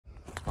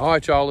All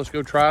right, y'all, let's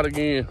go try it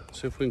again.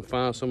 See if we can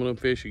find some of them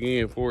fish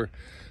again before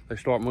they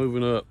start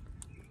moving up.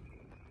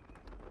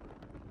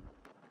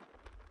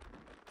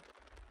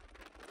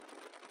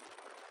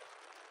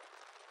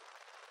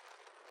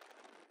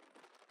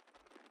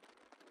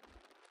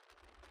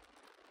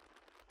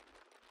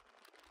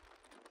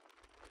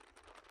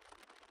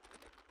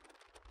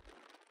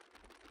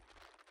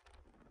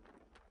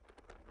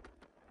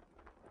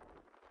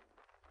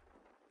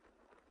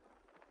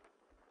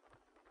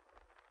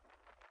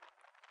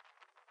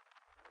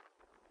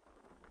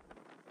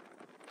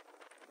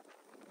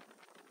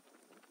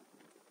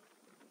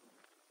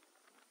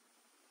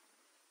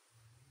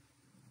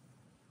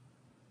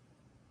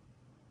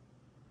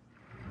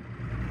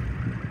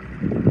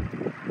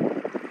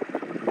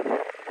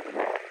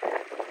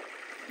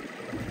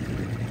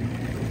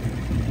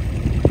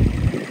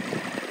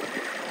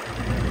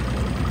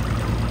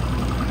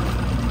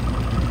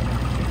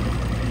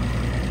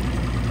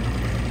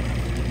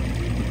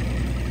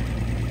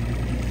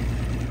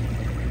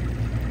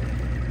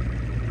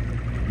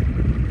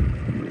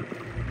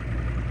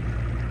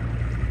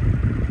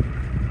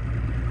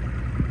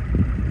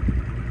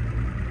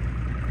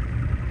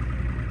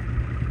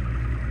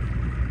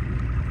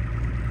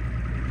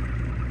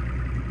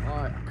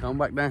 Come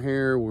back down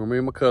here where me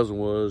and my cousin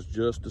was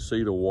just to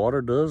see the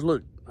water does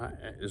look,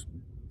 it's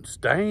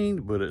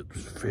stained, but it's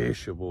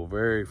fishable,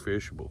 very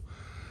fishable.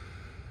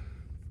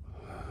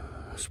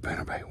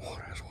 Spinnerbait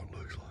water, that's what it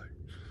looks like.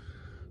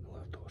 I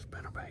love to throw a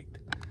spinnerbait.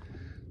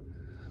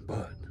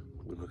 But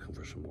we're looking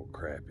for some more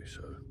crappie,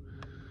 so.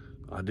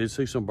 I did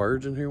see some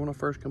birds in here when I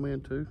first come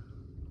in too.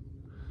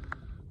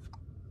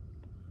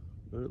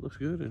 But it looks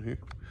good in here.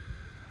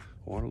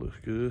 Water looks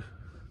good.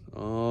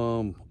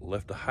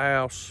 Left the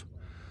house.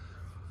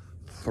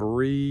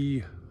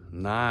 3-9,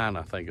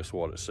 I think is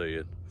what it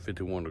said.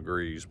 51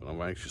 degrees, but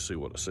I'm anxious to see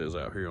what it says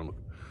out here on the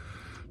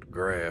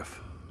graph.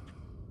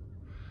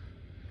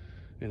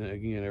 And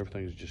again,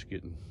 everything's just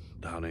getting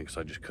dialed in because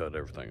I just cut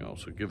everything off.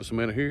 So give us a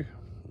minute here.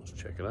 Let's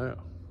check it out.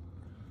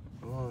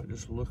 All right,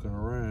 just looking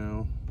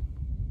around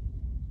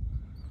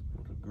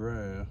with the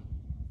graph.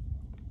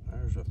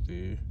 There's a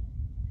fish.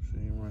 See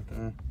him right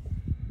there?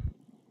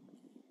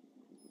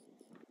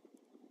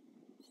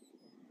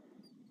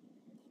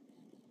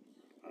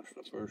 That's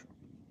the first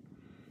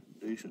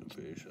decent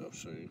fish I've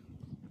seen.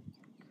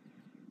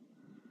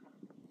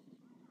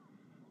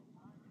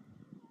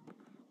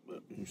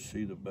 But you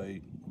see the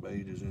bait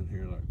is in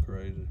here like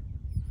crazy.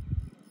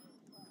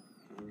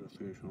 There's a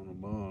fish on the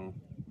bottom.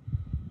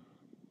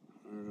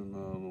 There's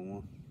another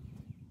one.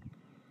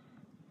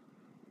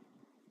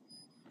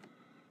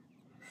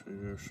 See,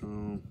 there's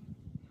some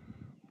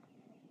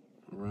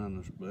around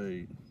this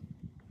bait.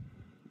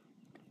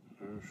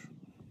 There's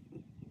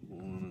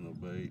one in a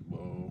bait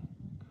ball.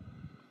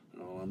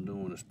 All I'm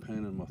doing is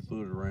pinning my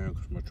foot around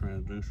because my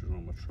transducer's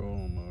on my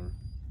trolling motor.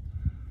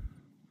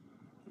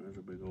 There's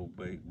a big old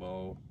bait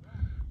ball.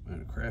 Man,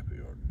 the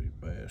crappie ought to be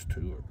bass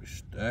too, ought to be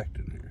stacked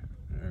in here.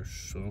 There's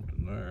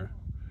something there,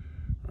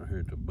 right here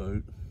at the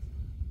boat.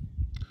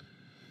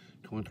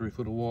 23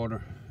 foot of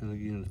water, and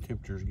again, the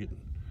temperature's getting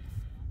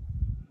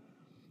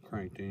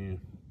cranked in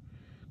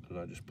because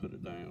I just put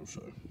it down,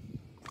 so.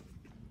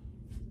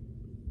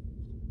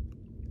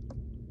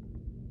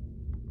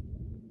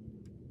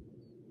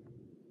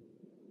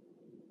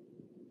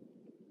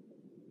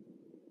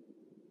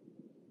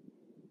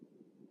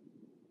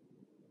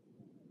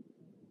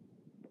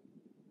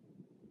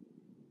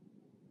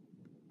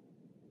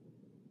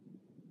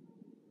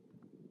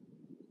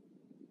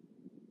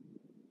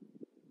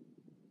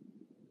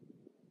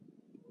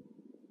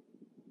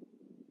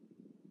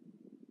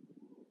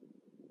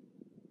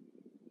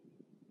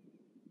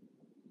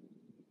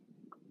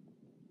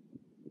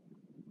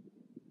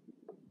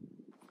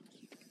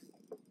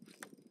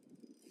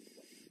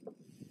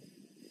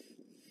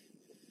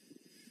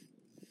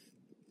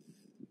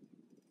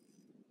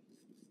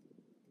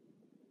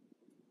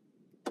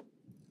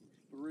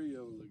 3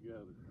 of them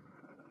together.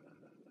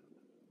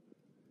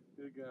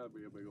 It gotta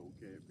be a big old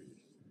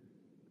catfish,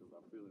 because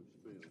I feel it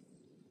spinning.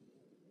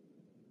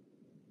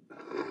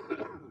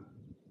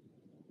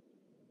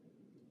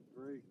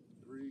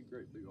 three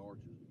great big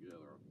arches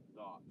together,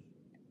 dots,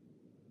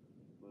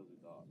 fuzzy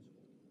dots.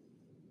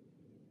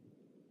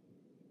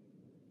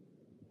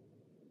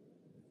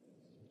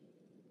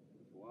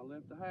 Before I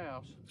left the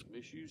house,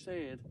 Miss You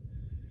said,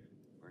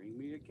 bring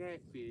me a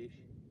catfish.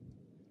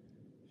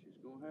 She's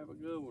gonna have a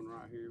good one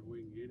right here if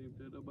we can get him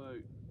to the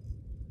boat.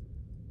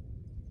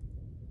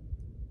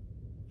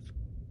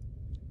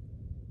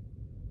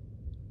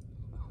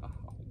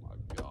 Oh my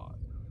God.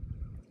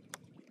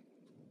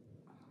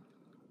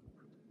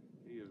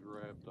 He is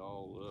wrapped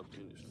all up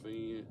in his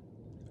fin.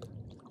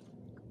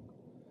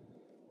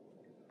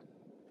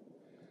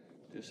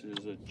 This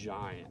is a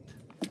giant.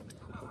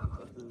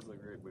 This is a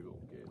great big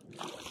old catfish.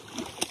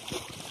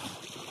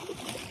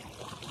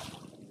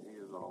 He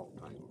is all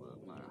tangled up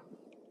now.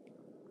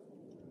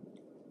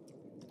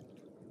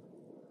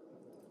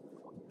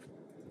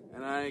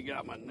 And I ain't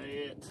got my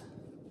net.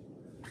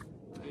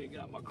 I ain't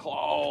got my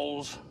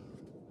claws.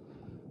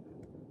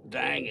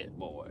 Dang it,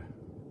 boy.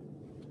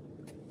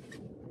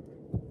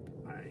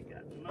 I ain't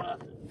got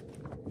nothing.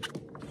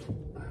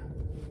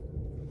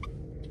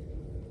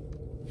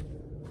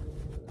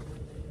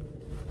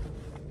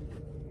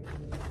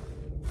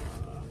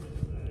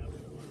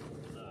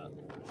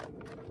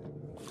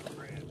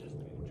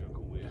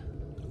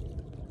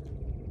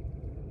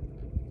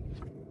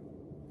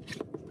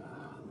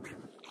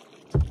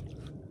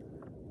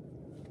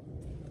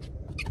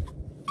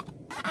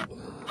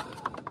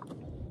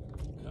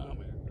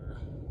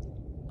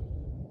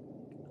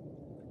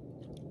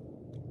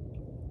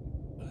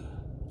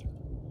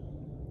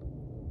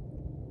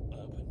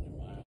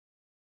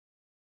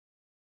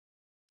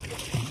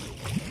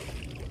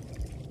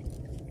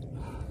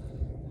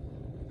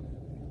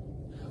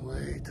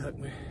 Way he took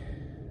me.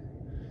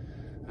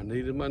 I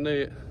needed my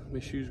net. My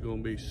shoe's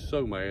gonna be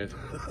so mad.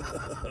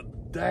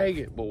 Dang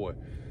it, boy.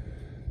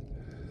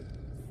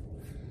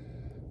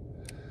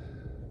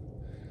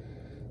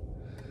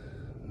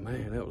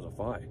 Man, that was a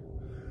fight.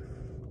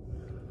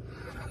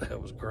 That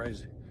was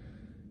crazy.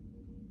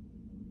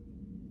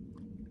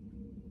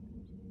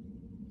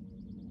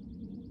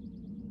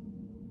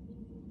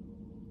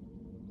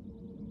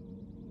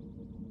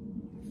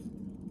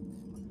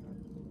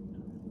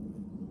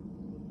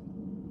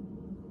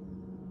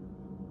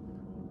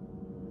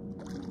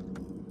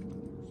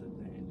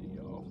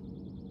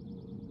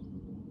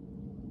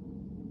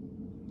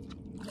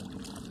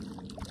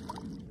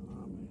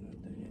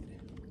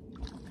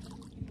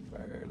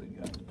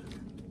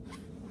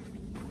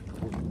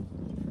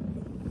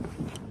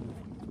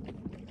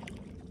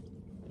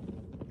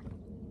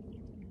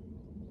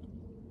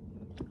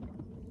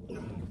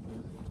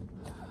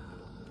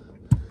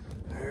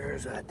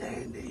 There's a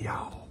dandy,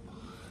 y'all.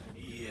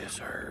 Yes,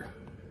 sir.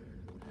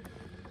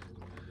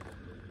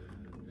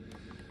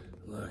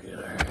 Look at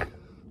her.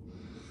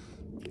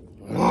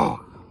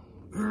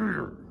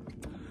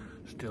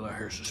 Still out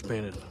here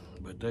suspended,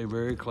 but they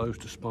very close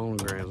to spawning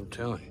grounds, I'm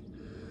telling you.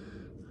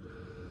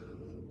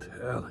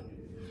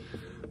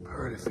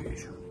 Pretty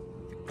fish.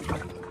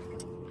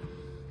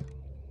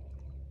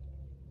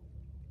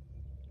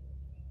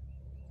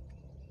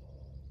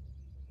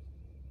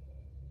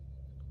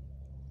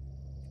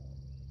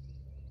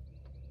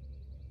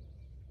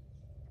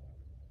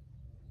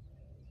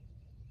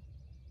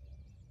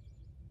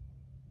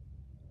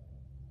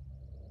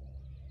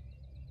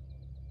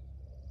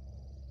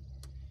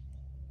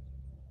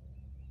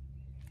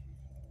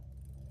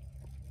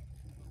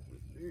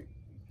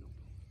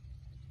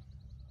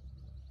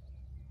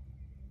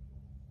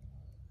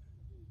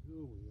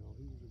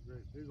 He was a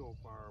great big old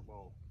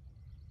fireball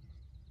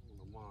on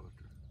the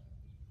monitor.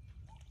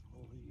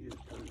 Oh, he is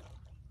too.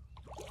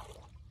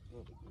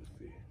 Another good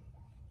fish.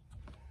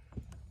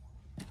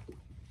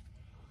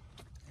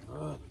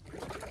 Another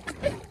good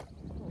fish.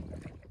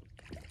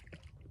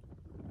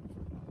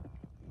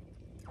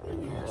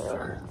 Yes,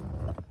 sir.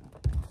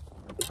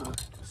 Look at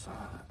this.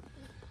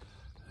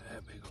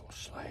 That big old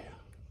slam.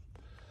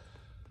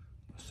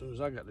 As soon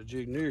as I got the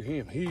jig near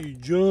him, he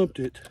jumped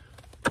it.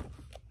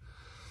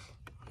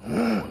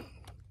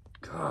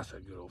 Gosh,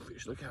 that good old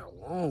fish. Look how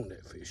long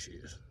that fish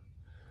is.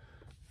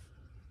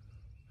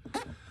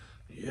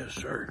 Yes,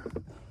 sir.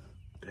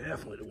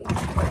 Definitely the one.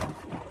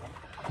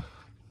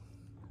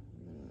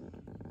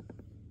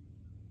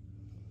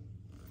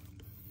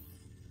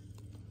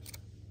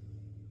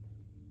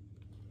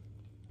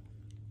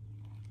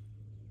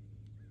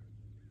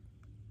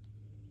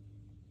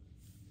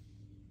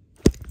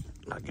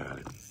 I got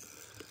it.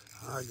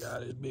 I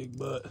got his big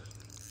butt.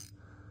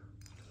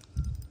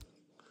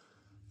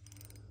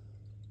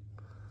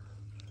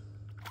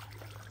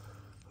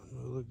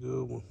 Another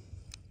good one.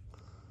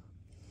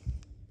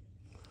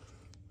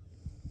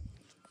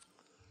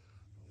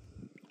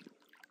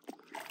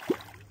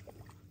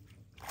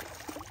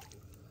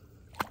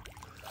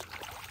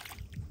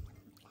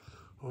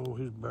 Oh,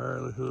 he's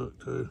barely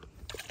hooked too.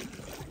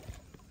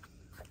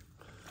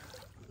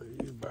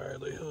 He's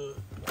barely hooked.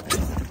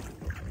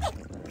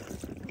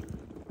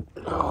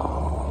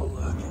 Oh,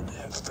 look at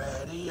that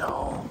fatty,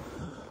 y'all.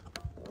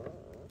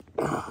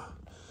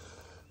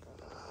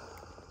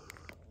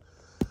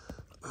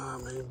 I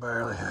mean,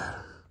 barely had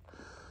her.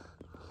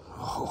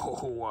 Oh,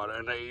 what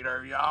an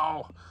eater,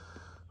 y'all.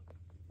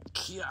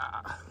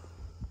 Yeah.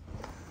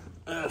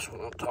 That's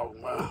what I'm talking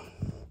about.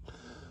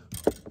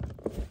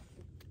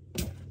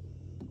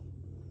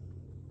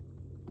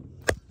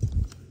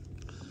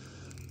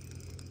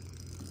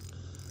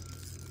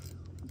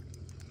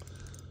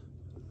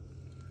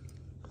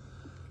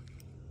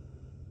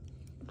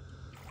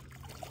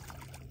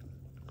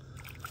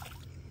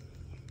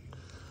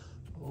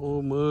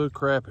 Oh, mud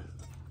crappie.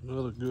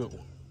 Another good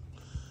one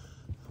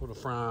for the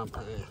frying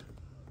pan.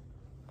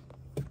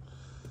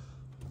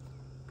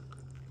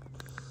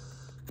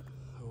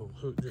 Oh,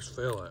 hook just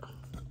fell out.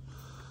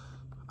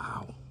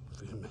 Ow,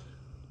 feel me.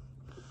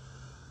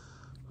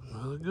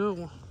 Another good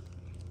one.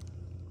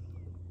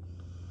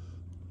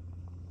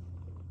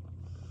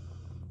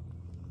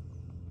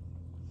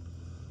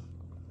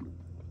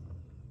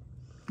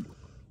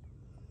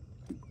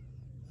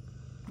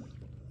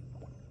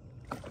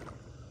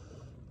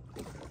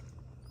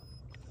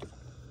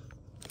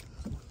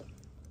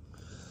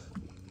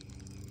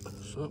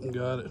 Something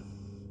got it.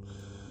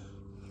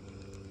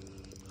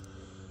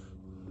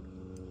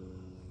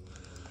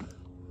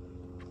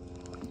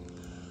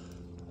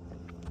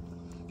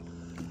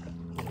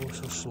 Oh, it's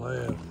a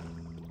slab.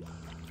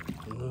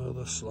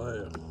 Another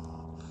slab.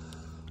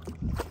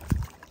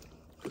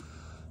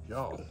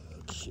 Y'all,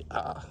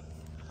 yeah.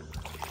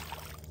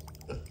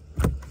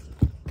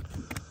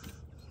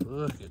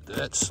 Look at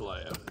that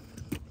slab.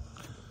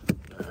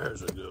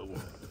 There's a good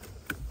one.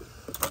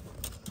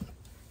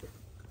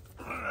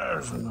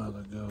 There's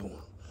another good one.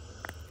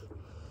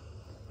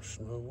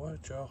 Snow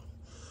White, y'all.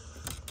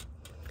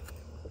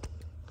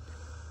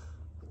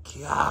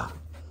 Yeah.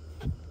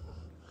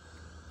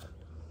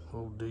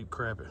 Old deep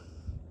crappie.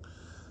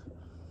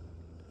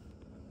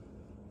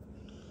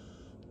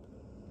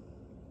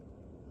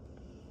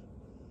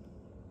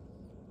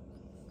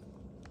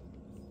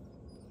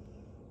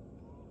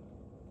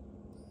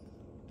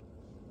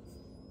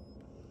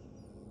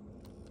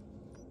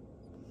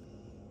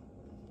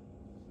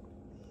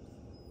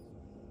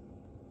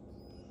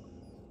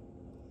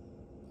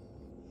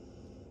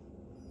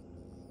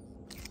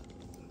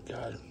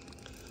 Got it.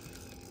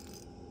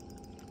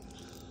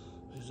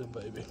 He's a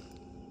baby.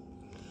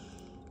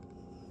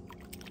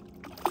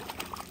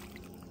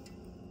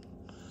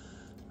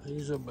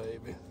 He's a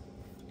baby.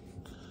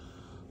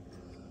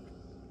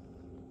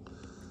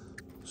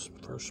 It's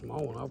the first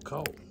small one I've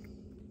caught.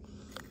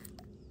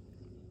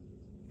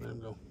 Let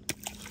him go.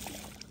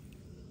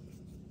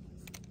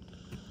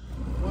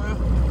 Well,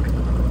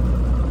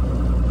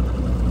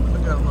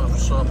 I got enough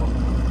supper.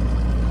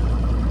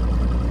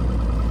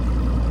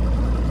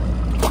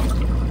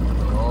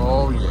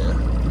 Oh yeah.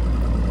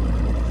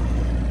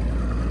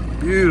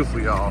 Beautiful,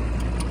 y'all.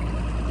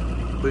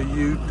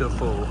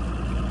 Beautiful.